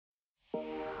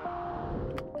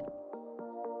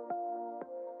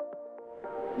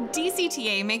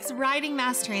DCTA makes riding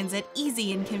mass transit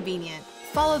easy and convenient.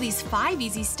 Follow these 5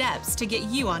 easy steps to get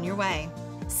you on your way.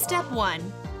 Step 1.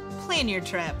 Plan your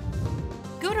trip.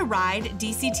 Go to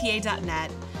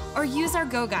ridedcta.net or use our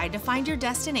Go Guide to find your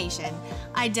destination,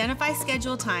 identify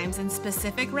scheduled times and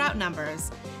specific route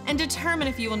numbers, and determine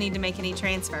if you will need to make any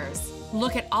transfers.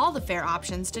 Look at all the fare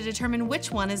options to determine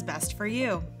which one is best for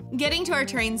you. Getting to our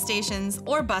train stations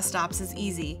or bus stops is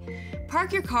easy.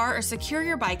 Park your car or secure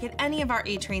your bike at any of our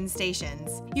A-Train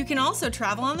stations. You can also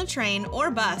travel on the train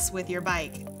or bus with your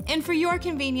bike. And for your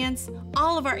convenience,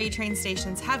 all of our A-Train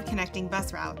stations have connecting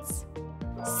bus routes.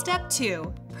 Step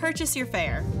 2. Purchase your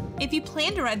fare. If you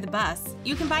plan to ride the bus,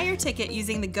 you can buy your ticket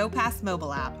using the GoPass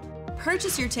mobile app.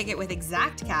 Purchase your ticket with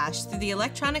exact cash through the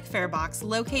electronic fare box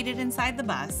located inside the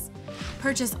bus.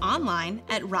 Purchase online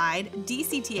at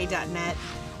ridedcta.net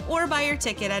or buy your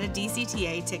ticket at a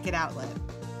DCTA ticket outlet.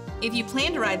 If you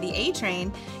plan to ride the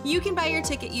A-Train, you can buy your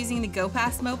ticket using the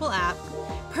GoPass mobile app,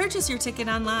 purchase your ticket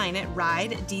online at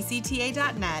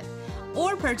ridedcta.net,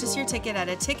 or purchase your ticket at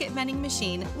a ticket vending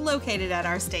machine located at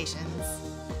our stations.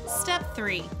 Step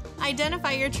 3.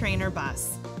 Identify your train or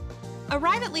bus.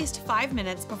 Arrive at least 5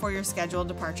 minutes before your scheduled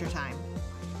departure time.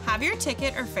 Have your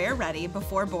ticket or fare ready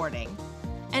before boarding.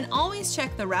 And always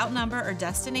check the route number or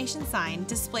destination sign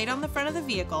displayed on the front of the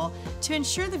vehicle to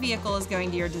ensure the vehicle is going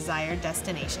to your desired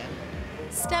destination.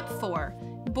 Step 4.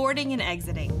 Boarding and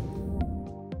exiting.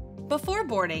 Before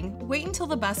boarding, wait until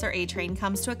the bus or A-Train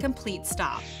comes to a complete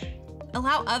stop.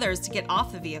 Allow others to get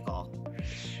off the vehicle.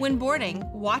 When boarding,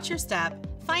 watch your step,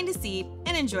 find a seat,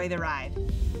 and enjoy the ride.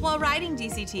 While riding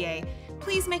DCTA,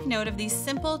 please make note of these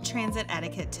simple transit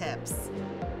etiquette tips.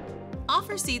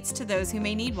 Offer seats to those who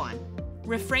may need one.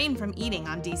 Refrain from eating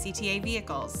on DCTA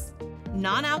vehicles.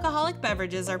 Non-alcoholic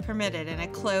beverages are permitted in a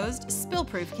closed,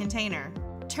 spill-proof container.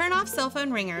 Turn off cell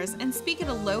phone ringers and speak at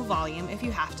a low volume if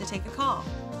you have to take a call.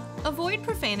 Avoid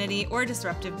profanity or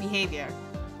disruptive behavior.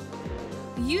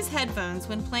 Use headphones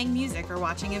when playing music or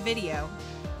watching a video.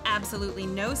 Absolutely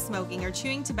no smoking or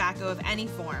chewing tobacco of any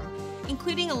form,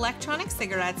 including electronic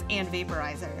cigarettes and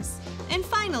vaporizers. And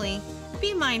finally,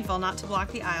 be mindful not to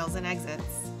block the aisles and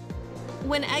exits.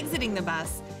 When exiting the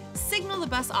bus, signal the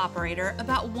bus operator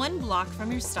about 1 block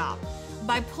from your stop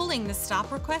by pulling the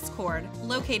stop request cord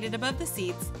located above the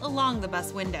seats along the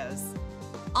bus windows.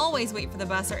 Always wait for the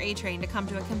bus or A-Train to come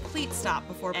to a complete stop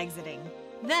before exiting.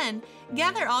 Then,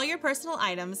 gather all your personal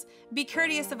items, be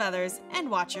courteous of others, and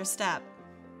watch your step.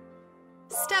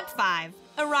 Step 5.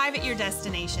 Arrive at your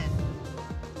destination.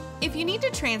 If you need to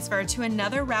transfer to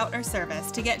another route or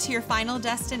service to get to your final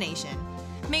destination,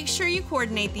 make sure you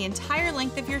coordinate the entire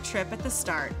length of your trip at the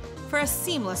start for a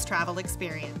seamless travel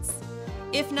experience.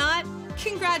 If not,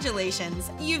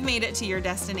 congratulations, you've made it to your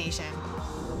destination.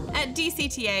 At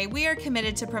DCTA, we are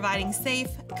committed to providing safe,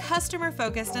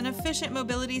 customer-focused, and efficient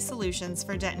mobility solutions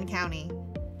for Denton County.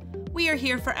 We are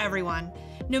here for everyone.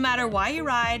 No matter why you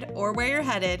ride or where you're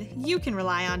headed, you can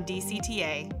rely on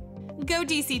DCTA. Go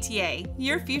DCTA,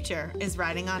 your future is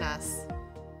riding on us.